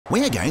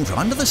We're going from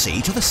under the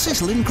sea to the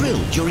sizzling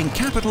grill during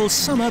Capital's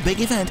summer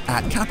big event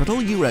at Capital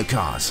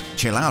Eurocars.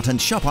 Chill out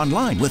and shop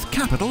online with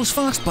Capital's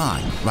Fast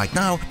Buy. Right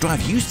now,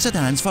 drive used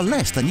sedans for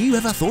less than you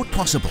ever thought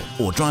possible.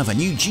 Or drive a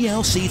new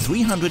GLC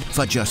 300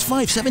 for just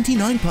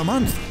 $579 per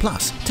month.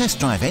 Plus, test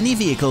drive any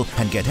vehicle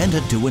and get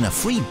entered to win a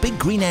free Big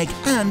Green Egg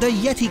and a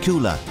Yeti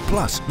cooler.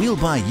 Plus, we'll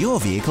buy your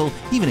vehicle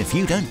even if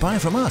you don't buy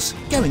from us.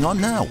 Going on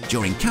now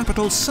during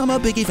Capital's summer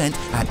big event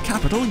at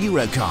Capital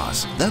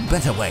Eurocars. The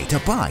better way to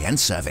buy and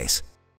service.